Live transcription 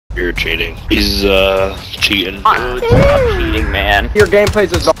irritating. He's cheating. I'm cheating, man. Your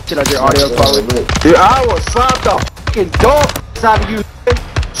gameplay's exhausted as your audio quality. Dude, I will slap the fucking dog out of you.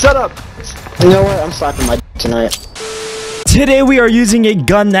 Shut up. You know what? I'm slapping my tonight. Today we are using a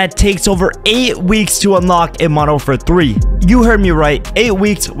gun that takes over 8 weeks to unlock in Modern Warfare 3. You heard me right, 8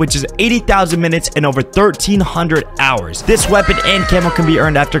 weeks, which is 80,000 minutes and over 1,300 hours. This weapon and camo can be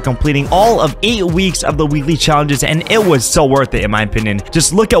earned after completing all of 8 weeks of the weekly challenges, and it was so worth it in my opinion.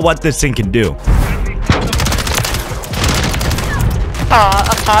 Just look at what this thing can do.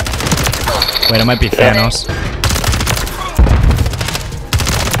 Up top. Wait, it might be Thanos.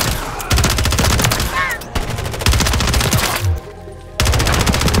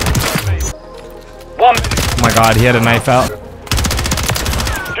 Oh my god, he had a knife out.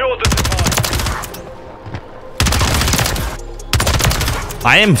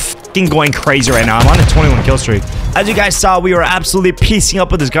 I am f***ing going crazy right now. I'm on a 21 kill streak. As you guys saw, we were absolutely piecing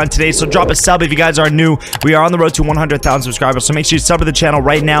up with this gun today, so drop a sub if you guys are new. We are on the road to 100,000 subscribers, so make sure you sub to the channel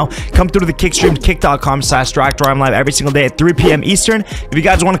right now. Come through to the kick stream, kick.com/Stract, where I'm live every single day at 3 p.m. Eastern. If you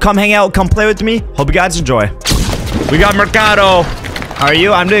guys want to come hang out, come play with me. Hope you guys enjoy. We got Mercado. How are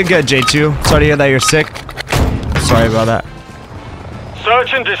you? I'm doing good, J2. Sorry to hear that you're sick. Sorry about that.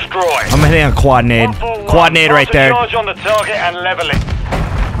 Search and destroy. I'm hitting a quad nade. Quad nade right there. Charge on the target and level it.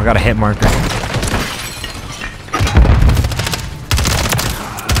 I got a hit marker.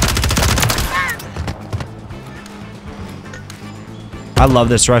 I love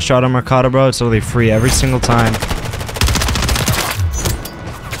this rush shot on Mercado, bro. It's literally free every single time.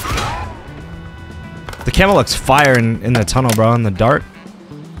 The camo looks fire in the tunnel, bro, in the dark.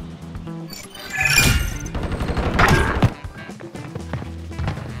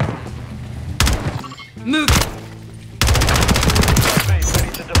 Move.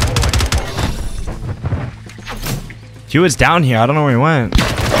 He was down here. I don't know where he went.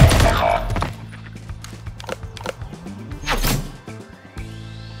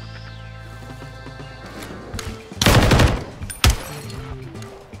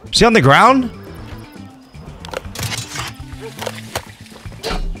 Is he on the ground?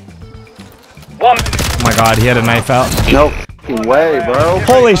 Oh my god, he had a knife out. No fucking way, bro.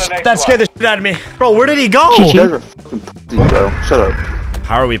 Holy shit, that scared the shit out of me. Bro, where did he go? You guys are fucking pussies, bro. Shut up.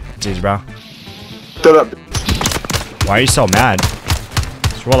 How are we pussies, bro? Shut up. Why are you so mad?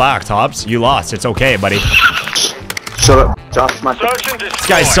 Just relax, Hobbs. You lost. It's okay, buddy. Shut up. Josh, my This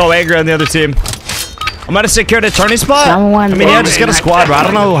guy's so angry on the other team. I'm gonna secure the turning spot. I mean, yeah, just get a squad, bro. I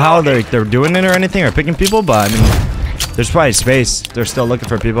don't know how they're doing it or anything or picking people, but I mean, there's probably space. They're still looking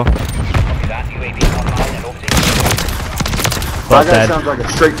for people. That guy sounds like a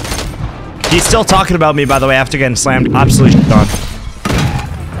straight. He's still talking about me, by the way, after getting slammed. Absolutely shit on.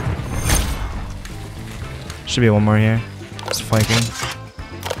 Should be one more here. It's flanking.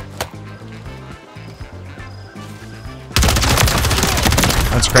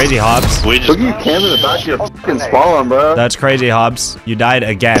 That's crazy, Hobbs. Look at you camping in the back of your fucking spawn, bro. That's crazy, Hobbs. You died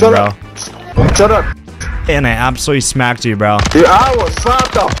again, Shut bro. Up. Shut up. And I absolutely smacked you, bro. Dude, I will slap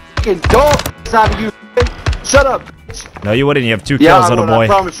the fucking dog out of you. Shut up. No, you wouldn't. You have 2 kills, little boy.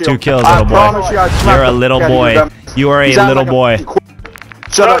 2 kills, I little boy. promise you, You're a little boy. You are a little boy.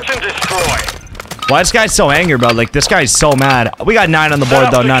 Shut up. Search and destroy. Why this guy's so angry, bro? Like, this guy's so mad. We got 9 on the board,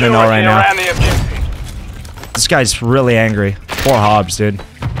 though. 9-0 right now. This guy's really angry. Poor Hobbs, dude.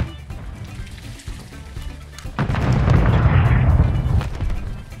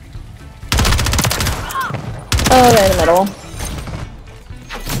 Oh, they're in the middle.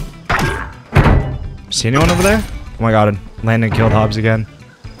 See anyone over there? Oh my god, Landon killed Hobbs again.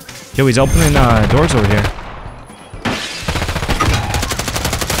 Yo, he's opening doors over here.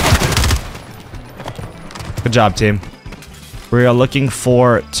 Good job, team. We are looking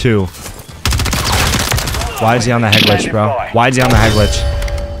for 2. Why is he on the head glitch, bro? Why is he on the head glitch?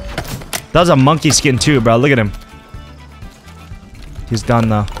 That was a monkey skin too, bro. Look at him. He's done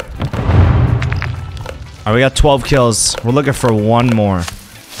though. Alright, we got 12 kills. We're looking for 1 more.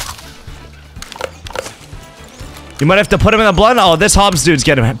 You might have to put him in the blood. Oh, this Hobbs dude's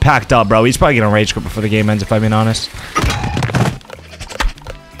getting packed up, bro. He's probably gonna rage quit before the game ends, if I'm being honest.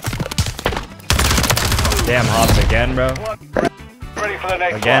 Damn, Hobbs again, bro.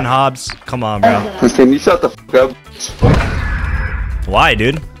 Again, Hobbs. Come on, bro. Can you shut the fuck up? Why,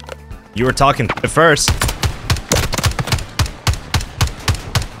 dude? You were talking first.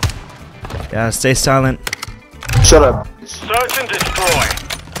 Yeah, stay silent. Shut up. Search and destroy.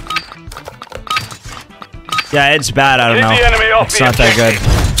 Yeah, it's bad. I don't know. It's not that good.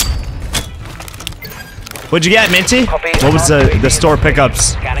 What'd you get, Minty? What was the store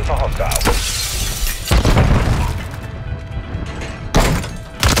pickups?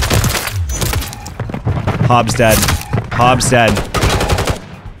 Hobbs dead. Hobbs dead.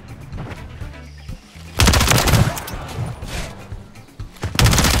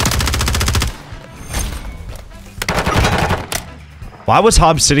 Why was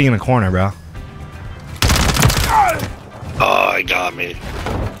Hobbs sitting in a corner, bro? Oh, he got me.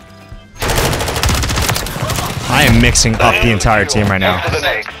 I am mixing up the entire team right now.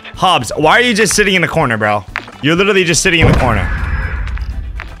 Hobbs, why are you just sitting in the corner, bro? You're literally just sitting in the corner.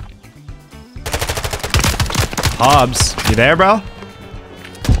 Hobbs, you there, bro?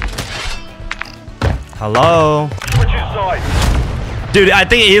 Hello? Dude, I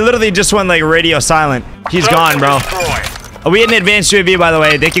think he literally just went like radio silent. He's gone, bro. We had an advanced UAV, by the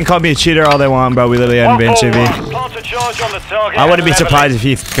way. They can call me a cheater all they want, bro. We literally had an advanced UAV. I wouldn't be surprised if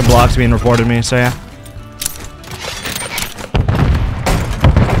he fucking blocked me and reported me, so yeah.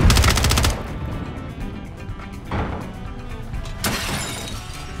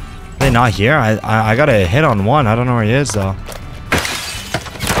 Are they not here? I got a hit on one. I don't know where he is, though.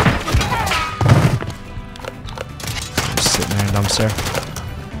 Just sitting there in a dumpster.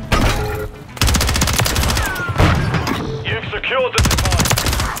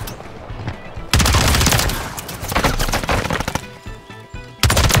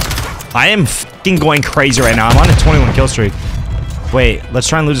 I am fucking going crazy right now. I'm on a 21 kill streak. Wait, let's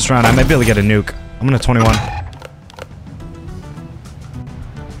try and lose this round. I might be able to get a nuke. I'm on a 21.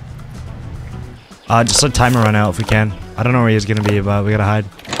 Just let timer run out if we can. I don't know where he is gonna be, but we gotta hide.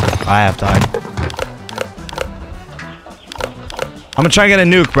 I have to hide. I'm gonna try and get a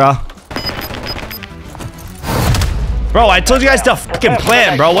nuke, bro. Bro, I told you guys to fucking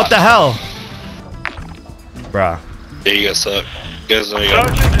plan, bro. What the hell? Bruh. Yeah, you guys suck. You guys know you got.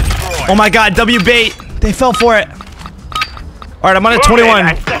 Oh my god, W bait. They fell for it. Alright, I'm on a 21.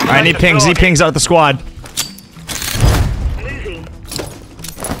 Alright, I need pings. Need pings out the squad.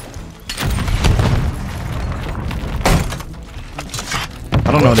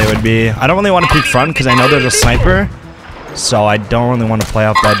 I don't know they would be. I don't really want to peek front because I know there's a sniper. So I don't really want to play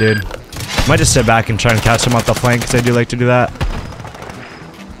off that dude. I might just sit back and try and catch him off the flank because I do like to do that.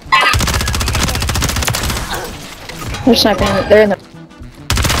 They're sniping. They're in the.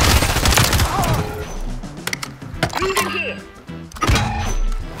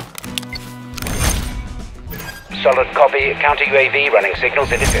 Solid copy. Counter UAV running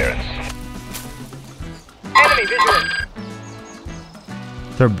signals interference. Enemy visual.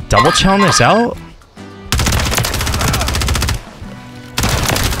 They're double chowing this out?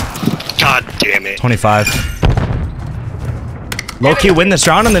 God damn it. 25. Low-key win this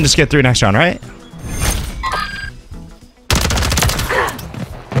round and then just get through next round, right?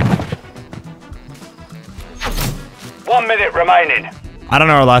 One minute remaining. I don't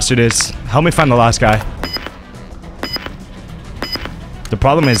know where our last dude is. Help me find the last guy. The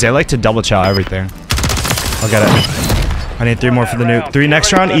problem is they like to double chow everything. I'll get it. I need 3 more for the nuke. 3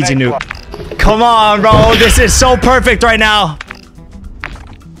 next round, easy nuke. Come on, bro. This is so perfect right now.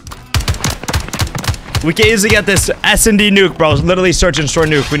 We can easily get this S&D nuke, bro. Literally search and store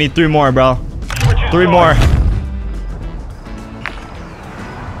nuke. We need 3 more, bro. 3 more.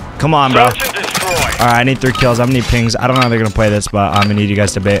 Come on, bro. Alright, I need 3 kills. I'm gonna need pings. I don't know how they're gonna play this, but I'm gonna need you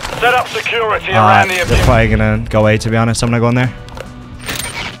guys to bait. Set up security around the they're probably gonna go A, to be honest. I'm gonna go in there.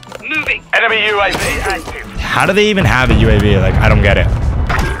 Moving. Enemy UAV active. How do they even have a UAV? Like, I don't get it.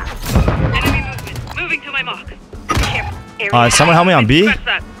 Enemy movement. Moving to my mark. Someone help me on B?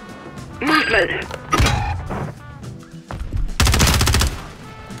 Movement.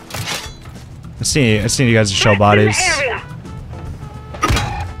 I just need you guys to show bodies.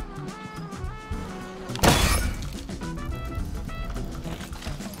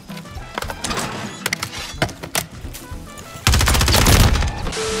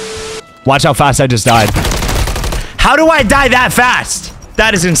 Watch how fast I just died. How do I die that fast?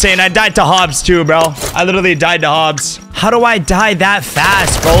 That is insane. I died to Hobbs too, bro. I literally died to Hobbs. How do I die that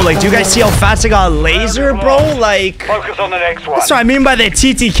fast, bro? Like, do you guys see how fast I got a laser, bro? Like, focus on the next one. That's what I mean by the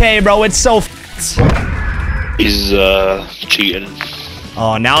TTK, bro. It's so He's cheating.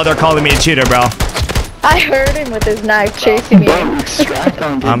 Oh, now they're calling me a cheater, bro. I heard him with his knife chasing me.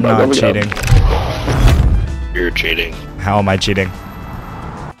 I'm not cheating. You're cheating. How am I cheating?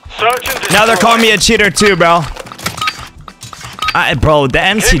 Search and destroy. Now they're calling me a cheater too, bro. Bro, the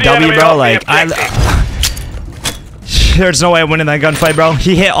MCW, bro, like, there's no way I'm winning that gunfight, bro.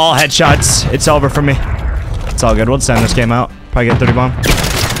 He hit all headshots. It's over for me. It's all good. We'll send this game out. Probably get 30 bomb.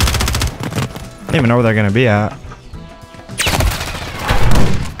 I don't even know where they're gonna be at.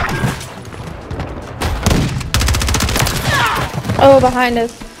 Oh, behind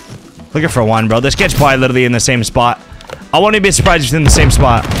us. Looking for one, bro. This kid's probably literally in the same spot. I won't even be surprised if he's in the same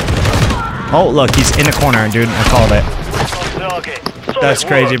spot. Oh, look, he's in the corner, dude. I called it. Target. That's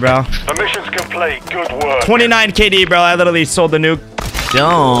crazy, bro. The mission's complete. Good work. 29 KD, bro. I literally sold the nuke.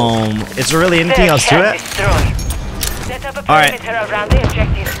 Damn. Is there really anything else to it? All right.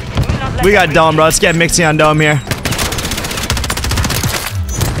 We got dome, bro. Let's get Mixie on dome here.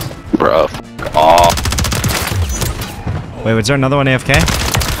 Bro. Oh. Wait, was there another one AFK?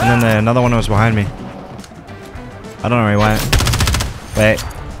 And then another one was behind me. I don't know where he went. Wait.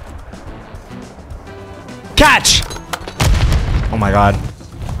 Catch! Oh my god.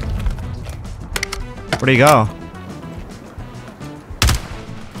 Where'd he go?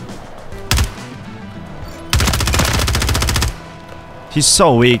 He's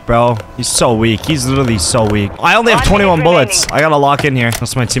so weak, bro. He's so weak. He's literally so weak. I only have 21 bullets. I gotta lock in here.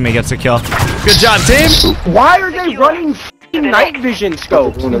 Unless my teammate gets a kill. Good job, team! Why are they running night vision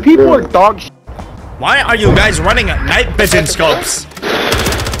scopes? People are dog shit. Why are you guys running night vision scopes?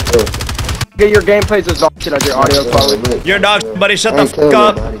 Get your gameplays as dog shit as your audio quality. You're a dog, buddy. Shut the fuck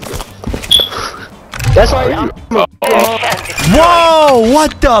up. That's why I'm Whoa!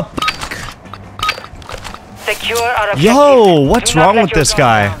 What the fuck? Secure our objective. Yo, what's Do not wrong let with your this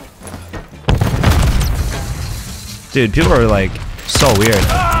guard guy? Dude, people are like so weird.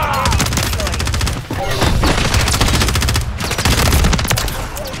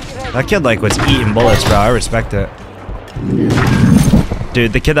 That kid like was eating bullets, bro. I respect it.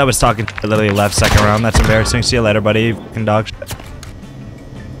 Dude, the kid that was talking literally left second round. That's embarrassing. See you later, buddy. You fucking dog shit.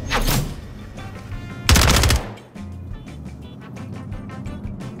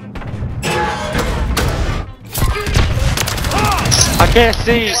 I can't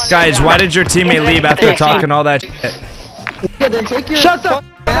see. Guys, why did your teammate leave after talking all that shit? Shut the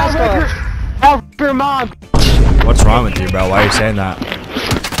ass up. I'll rip your mom. What's wrong with you, bro? Why are you saying that?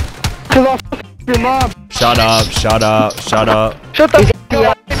 Cause I'll f your mom. Shut up, shut up, shut up. Shut the f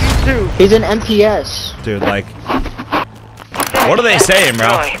up. You too. He's an MTS. Dude, like, what are they saying, bro?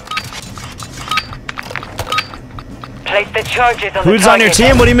 Place the charges on Who's the on your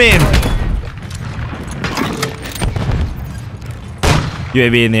target. team? What do you mean?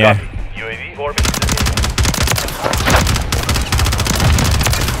 UAV in the air. UAV orbit.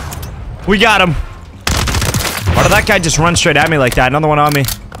 We got him. Why did that guy just run straight at me like that? Another one on me.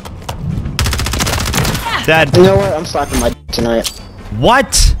 Dead. You know what? I'm slapping my d tonight.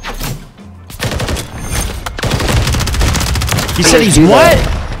 What? He said he's do what?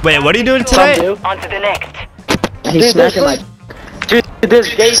 that. Wait, what are you doing today? On to the next. He's smacking my. Dude,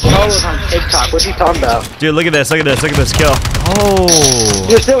 this gay followers on TikTok. What's he talking about? Dude, look at this, look at this, look at this kill. Oh.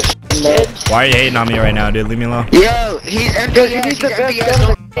 You're still shit. Why are you hating on me right now, dude? Leave me alone. Yo, he's MTS. He's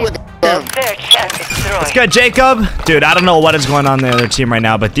MTS. With them. Search and destroy. Let's go, Jacob. Dude, I don't know what is going on in the other team right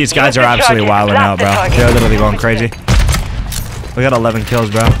now, but these guys are absolutely wilding out, bro. They're literally going crazy. We got 11 kills,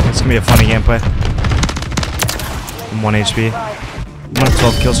 bro. It's gonna be a funny gameplay. I'm 1 HP. I'm on a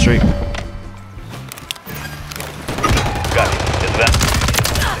 12 kill streak.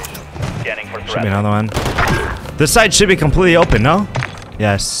 Should be another one. This side should be completely open, no?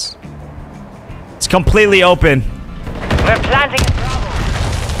 Yes. It's completely open. We're planting.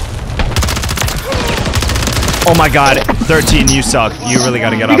 Oh my god. 13, you suck. You really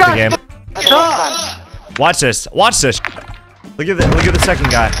gotta get off the game. Watch this. Watch this. Look at the second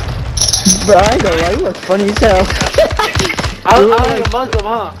guy. Bro, I know, you look funny as hell. I'm a Muslim,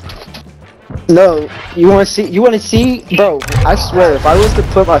 huh? No, you wanna see, bro, I swear, if I was to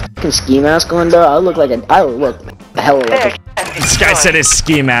put my fucking ski mask on, bro, I would look hella like a This guy said his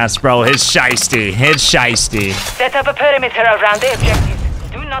ski mask, bro. His shiesty. His shiesty. Set up a perimeter around the objective.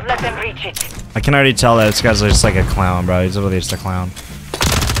 Do not let them reach it. I can already tell that this guy's just like a clown, bro. He's literally just a clown.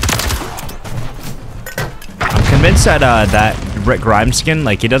 I'm convinced that that Rick Grimes skin,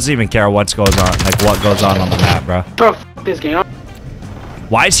 like, he doesn't even care what goes on the map, bro. Bro, f this game.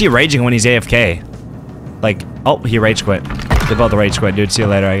 Why is he raging when he's AFK? Like, oh, he rage quit. They both rage quit, dude. See you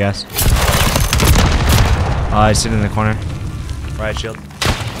later, I guess. He's sitting in the corner. Right shield.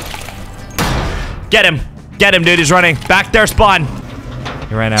 Get him! Get him, dude. He's running. Back there, spawn.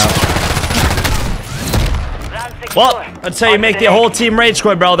 He ran out. Well, that's how you make the whole team rage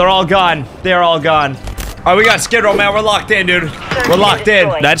quit, bro. They're all gone. They're all gone. Alright, we got Skid Row, man. We're locked in, dude. We're locked in.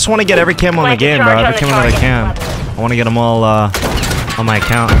 I just want to get every camo in the game, bro. Every camo that I can. I want to get them all, on my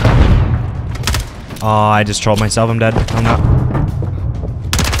account. Oh, I just trolled myself. I'm dead. I'm not.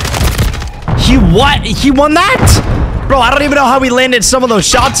 He what? He won that? Bro, I don't even know how he landed some of those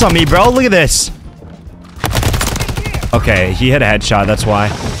shots on me, bro. Look at this. Okay, he hit a headshot. That's why.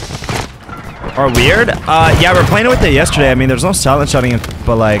 Or weird? Yeah, we were playing with it yesterday. I mean, there's no silent shotting,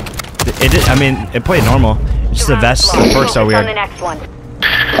 but like, it played normal. It's just the vest, the perks are weird.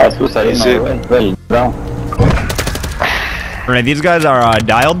 Alright, these guys are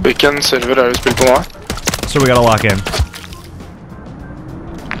dialed. Vilken server är du spelar på va? So we gotta lock in.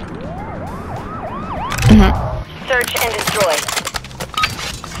 Search and destroy.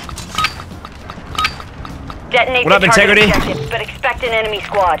 Detonate What up, the target Integrity? objectives, but expect an enemy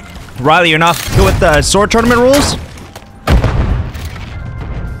squad. Riley, you're not good with the sword tournament rules?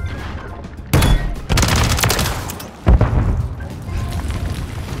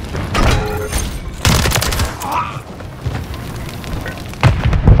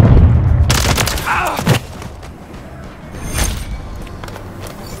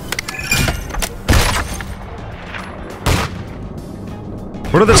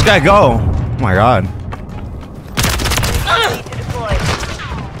 Where did this guy go? Oh my god. Need to deploy.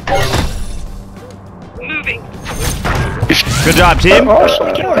 Moving. Good job, team.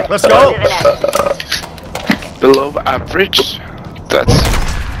 Let's go. To the next. Below average? That's...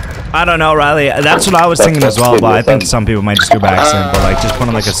 I don't know, Riley. That's what I was thinking as well, but I think some people might just go back and but like just put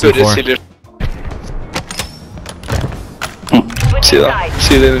on like a C4. Switching sides.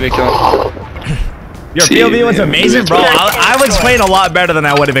 See the vilken... Your POV was amazing, bro. I was playing a lot better than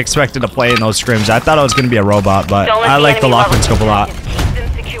I would have expected to play in those scrims. I thought I was going to be a robot, but Don't let I like the enemy lock-in scope a lot. Keep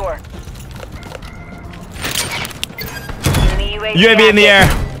them secure. Enemy UAV in the air.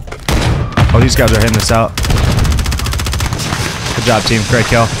 Oh, these guys are hitting this out. Good job, team. Great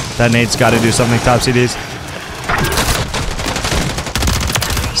kill. That nade's got to do something. Top CDs.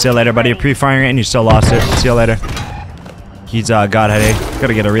 See you later, buddy. You're pre-firing it and you still lost it. See you later. He's god headache.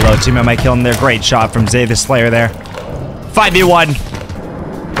 Gotta get a reload. Teammate might kill him there. Great shot from Zay the Slayer there. 5v1.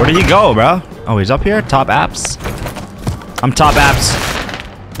 Where did he go, bro? Oh, he's up here? Top apps. I'm top apps.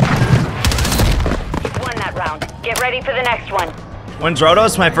 Won that round. Get ready for the next one. When's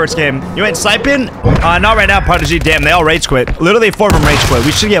Rotos? My first game. You ain't sniping? Not right now, Prodigy. Damn, they all rage quit. Literally 4 of them rage quit.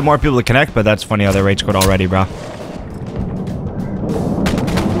 We should get more people to connect, but that's funny how they rage quit already, bro.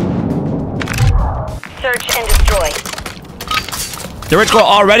 Search and destroy. They rage quit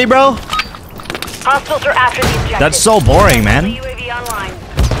already, bro? Hostiles are after the objective. That's so boring, man. UAV online.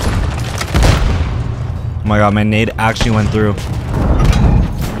 Oh my god, my nade actually went through.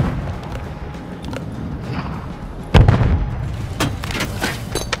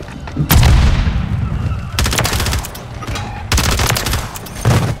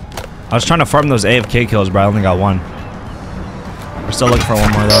 I was trying to farm those AFK kills, but I only got one. We're still looking for one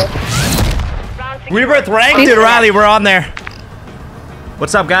more, though. Rebirth ranked? Dude, Riley, we're on there.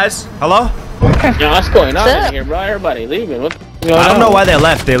 What's up, guys? Hello? Yo, what's going on in here, bro? Everybody leaving. What's going on? I don't know why they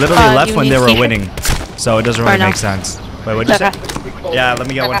left. They literally left you when need they were t-shirt? winning. So it doesn't really no? make sense. Wait, what'd you say? Yeah, let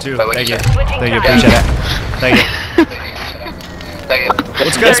me get one too. Thank you. Switching Thank you, sides. appreciate it. Thank you.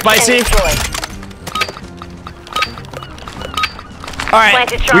 What's good, Search and Spicy? destroy. Alright,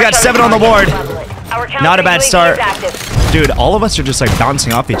 Planted we charge got on 7 on the board. Level it. Our Not a counter bad UAV start. is active. Dude, all of us are just like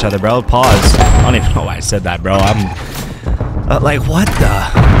bouncing off each other, bro. Pause. I don't even know why I said that, bro. I'm like, what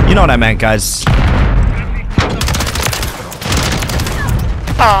the? You know what I meant, guys.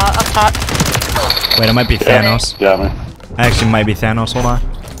 Up top. Wait, it might be Thanos. Yeah, man. I actually might be Thanos. Hold on.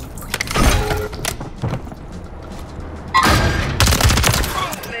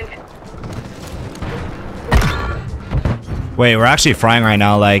 Wait, we're actually frying right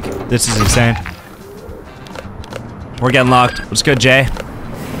now. Like, this is insane. We're getting locked. What's good, Jay?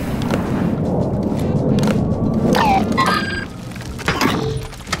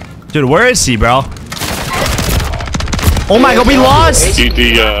 Dude, where is he, bro? Oh my god, we lost! What? For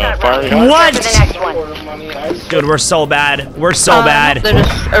the next one. Dude, we're so bad. We're so bad. They're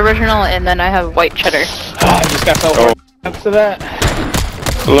just original, and then I have white cheddar. I just got so after that.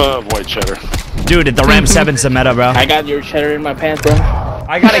 Love white cheddar. Dude, the Ram 7's the meta, bro. I got your cheddar in my pants, bro.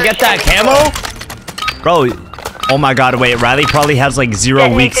 I gotta get that camo? Bro, oh my god, wait, Riley probably has like 0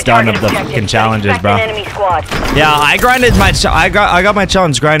 Detonate weeks the done of target the objective, fucking but challenges, expect bro. an enemy squad. Yeah, I grinded my I got my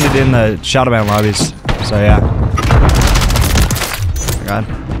challenge grinded in the Shadowban lobbies. So yeah. Oh my god.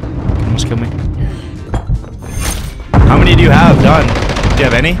 Almost killed me. How many do you have done? Do you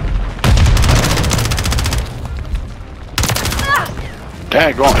have any?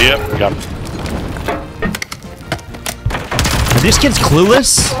 Yeah, go on. Yep, got him. Are these kids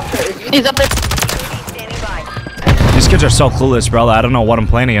clueless? He's up there. Standing by. These kids are so clueless, bro. I don't know what I'm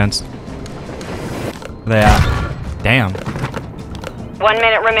playing against. Where they at? Damn. 1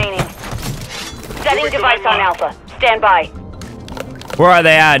 minute remaining. Setting device on Alpha. Stand by. Where are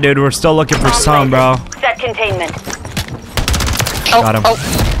they at, dude? We're still looking for some, bro. Set containment. Got him.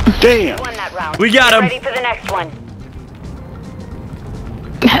 Damn. Won that round. We got Get him. ready for the next one.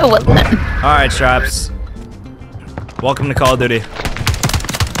 It wasn't. Alright, Straps. Welcome to Call of Duty.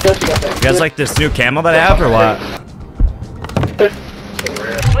 You guys like this new camo that I have or what?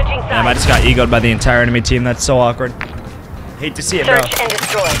 Switching Damn, I sides. just got egoed by the entire enemy team. That's so awkward. Hate to see it, bro. Search and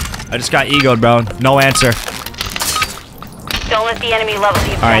destroy. I just got egoed, bro. No answer. Don't let the enemy level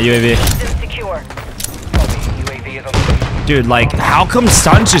the Alright, UAV. Keep them secure. UAV is on. Dude, like, how come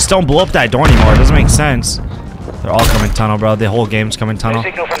stuns just don't blow up that door anymore? It doesn't make sense. They're all coming tunnel, bro. The whole game's coming tunnel.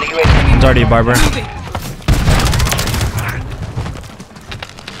 Signal from the UAV. It's already a barber.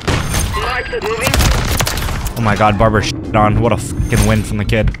 Oh my god, barber shit on. What a fucking win from the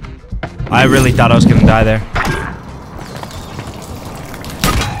kid. I really thought I was gonna die there.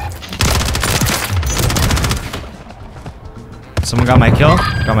 Someone got my kill.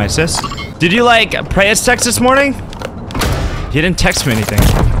 Got my assist. Did you like pray his text this morning? He didn't text me anything.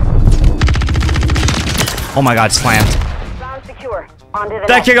 Oh my god, slammed. Round secure. On to the That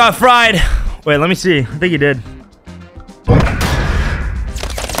next. kid got fried. Wait, let me see. I think he did.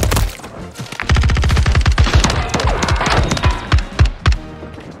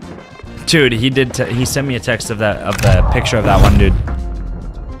 Dude, he did. He sent me a text of the picture of that one dude.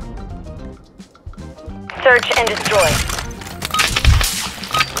 Search and destroy.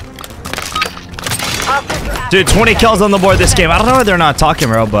 Dude, 20 kills on the board this game. I don't know why they're not talking,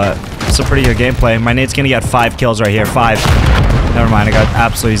 bro, but it's a pretty good gameplay. My nate's gonna get 5 kills right here. 5. Never mind, I got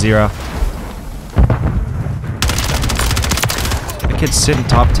absolutely 0. The kid's sitting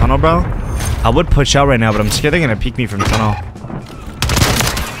top tunnel, bro. I would push out right now, but I'm scared they're gonna peek me from tunnel.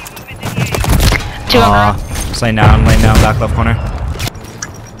 Just laying down, back left corner.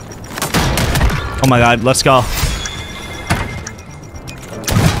 Oh my god, let's go.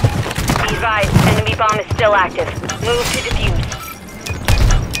 Be advised, enemy bomb is still active. Move to defuse.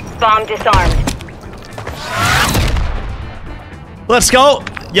 Bomb disarmed. Let's go.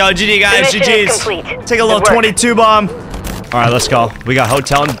 Yo, GG guys, The mission is GG's. complete. Take a little Good work. 22 bomb. All right, let's go. We got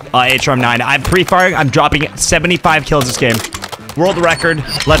hotel and HRM 9. I'm pre-firing. I'm dropping 75 kills this game. World record.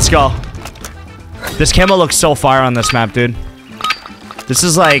 Let's go. This camo looks so fire on this map, dude. This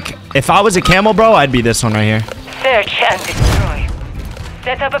is like, if I was a camo, bro, I'd be this one right here. Search and destroy.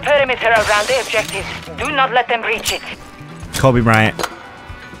 Set up a perimeter around the objectives. Do not let them reach it. Kobe Bryant.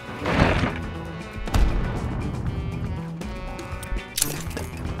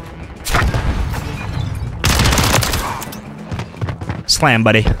 Slam,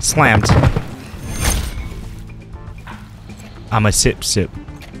 buddy. Slammed. I'm a sip.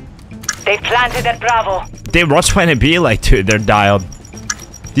 They planted at Bravo. They what's trying to be like, dude, they're dialed.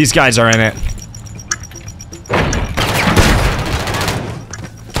 These guys are in it.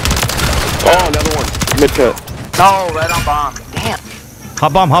 Oh, another one. Mid cut. No, right on bomb. Damn.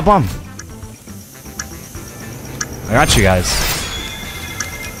 Hop bomb. I got you guys.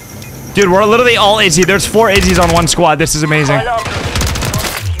 Dude, we're literally all AZ. There's 4 AZs on one squad. This is amazing.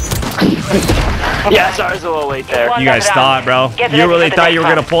 Yeah, sorry, there's a little late there. You guys thought, bro. You really thought you were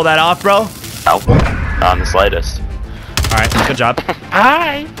gonna pull that off, bro? Nope, not in the slightest. Alright, good job.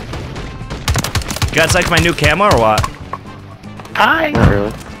 Hi. You guys like my new camo or what? Hi. Not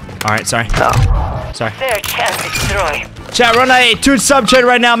really. Alright, sorry. No. Sorry. Search and destroy. Chat, run a 2 sub trade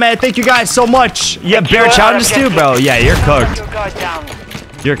right now, man. Thank you guys so much. You have bear challenges too, bro. Yeah, you're cooked. Your guard down.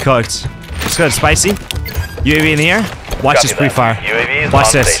 You're cooked. Let's go, spicy. UAV in the air. Watch this pre-fire. UAV is Watch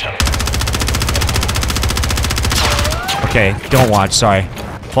on this. station. Okay, don't watch. Sorry.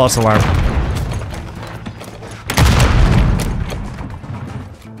 False alarm.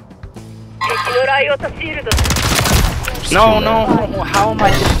 No, how am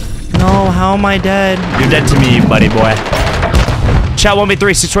I? No, how am I dead? You're dead to me, buddy boy. Chat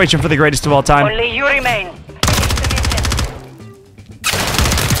 1v3 situation for the greatest of all time. Only you remain.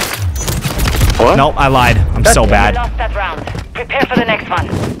 What? Nope, I lied. I'm so You bad. lost that round. Prepare for the next one.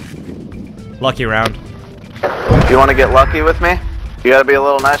 Lucky round. If you want to get lucky with me, you gotta be a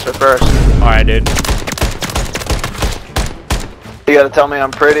little nicer first. Alright, dude. You gotta tell me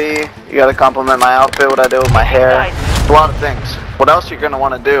I'm pretty, you gotta compliment my outfit, what I do with my hair. A lot of things. What else you're gonna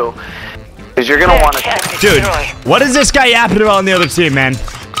want to do is you're gonna want to... Dude, what is this guy yapping about on the other team, man?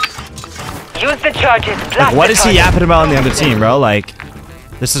 Use the charges. Like, what is he yapping about on the other team, bro? Like,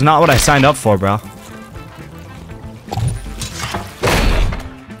 this is not what I signed up for, bro.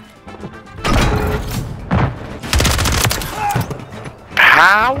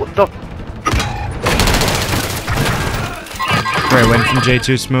 How the Great win from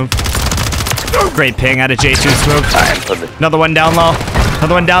J2 Smooth. Great ping out of J2 Smooth. Another one down low.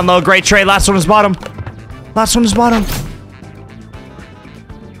 Another one down low. Great trade. Last one is bottom. Last one is bottom.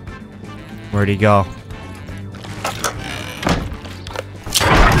 Where'd he go?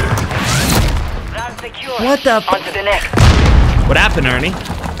 What the? On to the next. What happened, Ernie?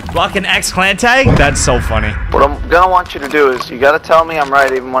 Fucking X clan tag? That's so funny. What I'm gonna want you to do is you gotta tell me I'm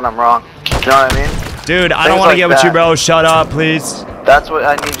right even when I'm wrong. You know what I mean? Dude, I don't want to get with you, bro. Shut up, please. That's what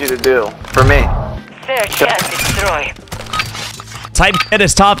I need you to do for me. Search and destroy. Type it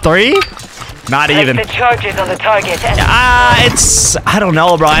as top 3? Not even. Place the charges on the target and It's... I don't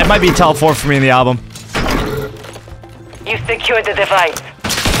know, bro. It might be top 4 for me in the album. you secured the device.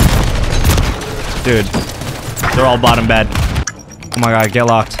 Dude. They're all bottom bed. Oh my god, get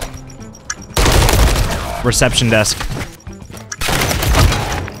locked. Reception desk.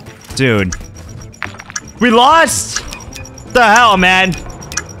 Dude. We lost! What the hell, man?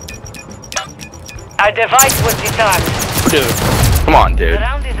 Our device was disarmed. Dude. Come on, The dude.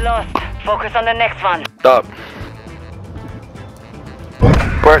 round is lost. Focus on the next one. Stop.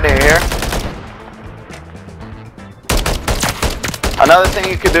 Courtney, here. Another thing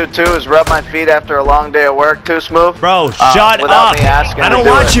you could do too is rub my feet after a long day of work. Too smooth. Bro, shut without up. me asking I to don't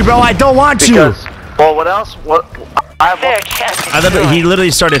do want it. you, bro. I don't want you. Because, well, what else? What? Search and destroy. He literally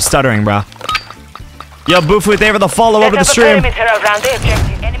started stuttering, bro. Yo, Bufu, thank you for the follow over the Set up a stream. perimeter around the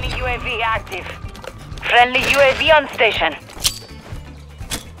objective. Enemy UAV active. Friendly UAV on station.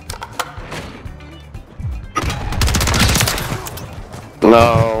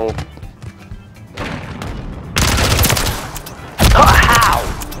 No.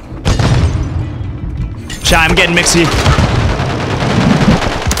 Chat, I'm getting mixy.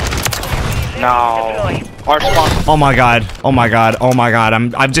 No. Deploy. Our spawn. Oh my god. Oh my god. Oh my god.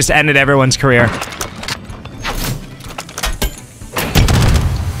 I've just ended everyone's career.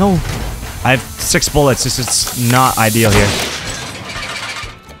 No. I have 6 bullets. This is not ideal here.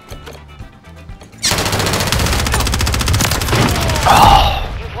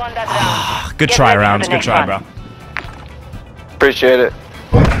 You've won that round. Good Get try, ready for Rounds. the Good next try, one. bro. Appreciate it.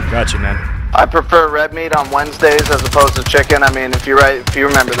 Got you, man. I prefer red meat on Wednesdays as opposed to chicken. I mean, if you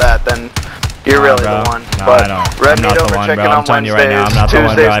remember that, then you're Nah, really bro. the one. No, but I don't. red I'm meat not the over one, chicken bro. I'm on telling you Wednesdays, right now, I'm not the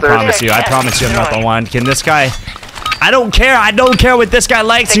one, bro. Tuesdays, I promise you. I promise you I'm not the one. Can this guy... I don't care. I don't care what this guy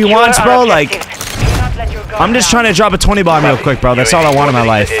likes. He Secure wants, our bro. Like, objectives. Do not let your guard I'm just down. trying to drop a 20 bomb real quick, bro. That's all I want in my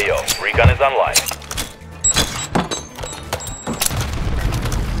life. Recon is online.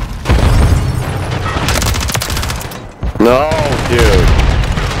 No, dude.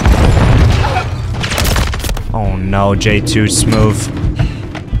 Oh no, J2 smooth.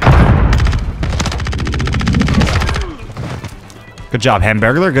 Good job,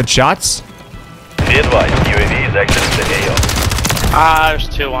 Hamburglar. Good shots. Be advised, UAV is exiting the AO. Ah, there's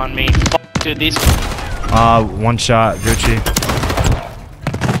 2 on me. Fuck, dude, these. One shot, Gucci.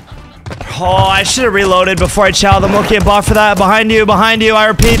 Oh, I should have reloaded before I chow them. Okay, bot for that. Behind you, behind you. I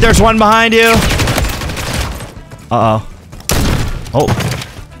repeat, there's one behind you. Uh-oh. Oh.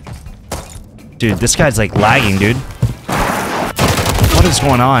 Dude, this guy's like lagging, dude. What is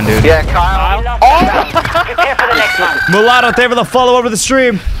going on, dude? Yeah, Kyle. Prepare for the next one. Mulatto, thank you for the follow over the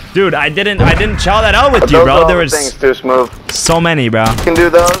stream. Dude, I didn't chow that out with you, Those bro. are all There the was things too smooth. so many, bro. You can do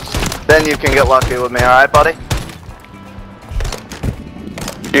those, then you can get lucky with me. All right, buddy?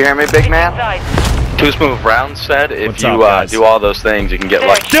 Do you hear me, big man? Inside. Too smooth. Round said if What's you up, guys? do all those things, you can get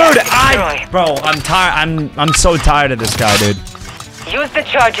lucky. Dude, bro, I'm tired. I'm so tired of this guy, dude. Use the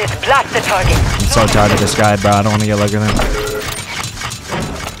charges. Blast the target. I'm so tired of this guy, bro. I don't want to get lucky with him.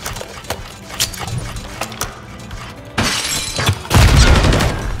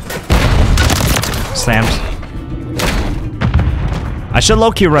 Slams. I should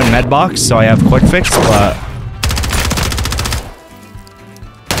low-key run medbox so I have quick fix, but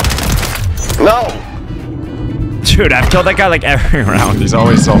No. dude, I've killed that guy like every round. He's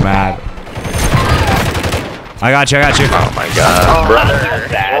always so mad. I got you. I got you. Oh my god, brother.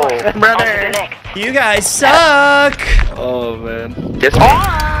 On to the next. You guys suck. Oh man. Get me.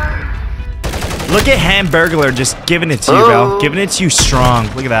 Look at Hamburglar just giving it to you, bro. Giving it to you strong.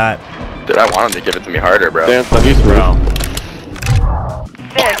 Look at that. Dude, I want him to give it to me harder, bro. Bro.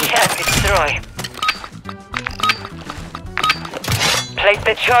 Search and destroy. Place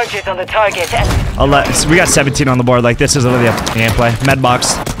the charges on the target and So we got 17 on the board. Like, this is literally a gameplay.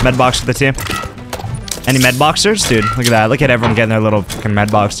 Medbox. Medbox for the team. Any medboxers? Dude, look at that. Look at everyone getting their little fucking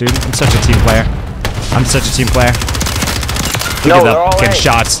medbox, dude. I'm such a team player. I'm such a team player. Look at the fucking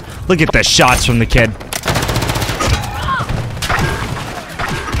shots. Look at the shots from the kid.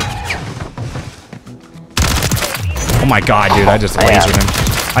 Oh my god, dude. I just lasered him.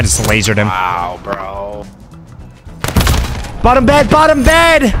 I just lasered him. Wow, bro. Bottom bed! Bottom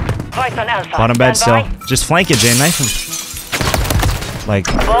bed! Voice on Alpha. Bottom bed still. Stand Just flank it, Jay. Knife him. Like,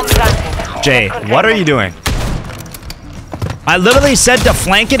 by. Bomb planted. Jay, what are you doing? I literally said to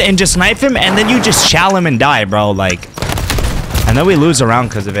flank it and just knife him, and then you just chow him and die, bro. Like, And then we lose a round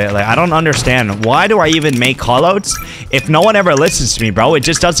because of it. Like, I don't understand. Why do I even make callouts if no one ever listens to me, bro? It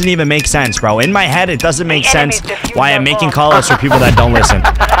just doesn't even make sense, bro. In my head, it doesn't make sense why I'm making callouts for people that don't listen.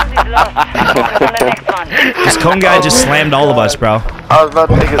 This cone guy just slammed all of us, bro. I was about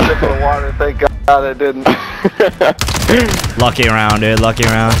to take a sip of water. Thank God I didn't. Lucky round, dude. Lucky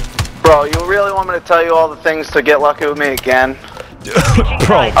round. Bro, you really want me to tell you all the things to get lucky with me again?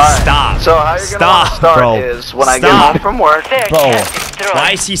 Bro, stop. So how you're gonna want to start is when I get home from work. Bro,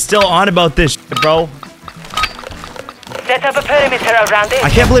 why is he still on about this shit, bro? Set up a perimeter around it.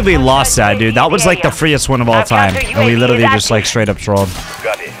 I can't believe we lost that, dude. That was like the freest one of all time. And we literally just like straight up trolled.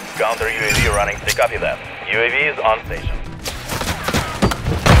 Copy. Counter UAV running. Copy that. UAV is on station.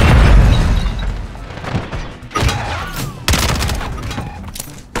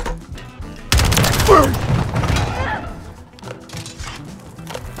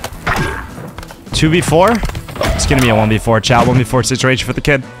 2v4? It's gonna be a 1v4, chat. 1v4 situation for the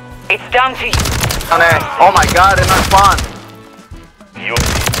kid. It's down to you. Oh my God, in our spawn.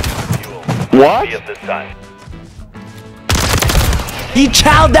 What? At this time. He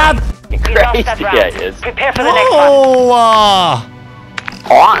chowed that. Crazy. Yeah, he is. Prepare for the next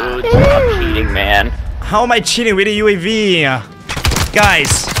one. Dude, I'm cheating, man. How am I cheating with a UAV?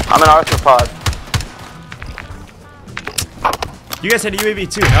 Guys. I'm an arthropod. You guys had a UAV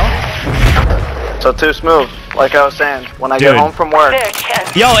too, no? So too smooth. Like I was saying, when I Dude. get home from work.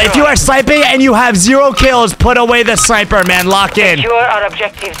 Yo, if you are sniping and you have 0 kills, put away the sniper, man. Lock in. Secure our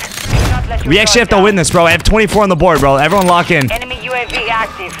objectives. We actually have to win this, bro. I have 24 on the board, bro. Everyone lock in. Enemy UAV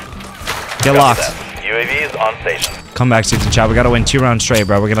active. Get locked. UAV is on station. Come back, season chat. We gotta win 2 rounds straight,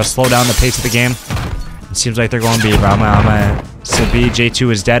 bro. We're gonna slow down the pace of the game. It seems like they're going B, bro. So B,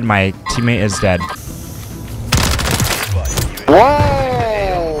 J2 is dead. My teammate is dead. Whoa!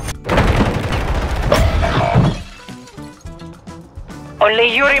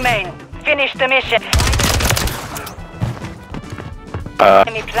 Only you remain. Finish the mission.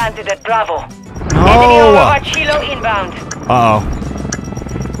 Enemy planted at Bravo. Enemy No. over Chilo inbound. Uh-oh.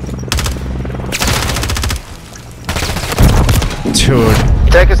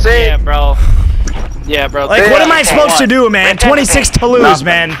 Dude. Take a seat. Yeah, bro. Yeah, bro. Like, what am I supposed to do, man? 26 to lose,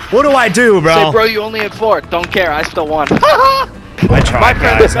 man. What do I do, bro? Say, bro, you only had 4. Don't care. I still won. I tried, My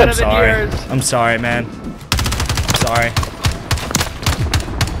friend guys. is better I'm than sorry. yours. I'm sorry, man. I'm sorry.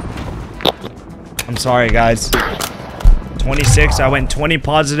 I'm sorry, guys. 26. I went 20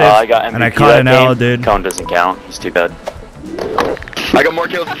 positive, I got MVP and I caught an L, game. dude. Cone doesn't count. He's too bad. I got more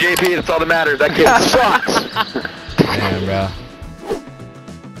kills than JP. That's all that matters. That kid sucks. Damn, bro.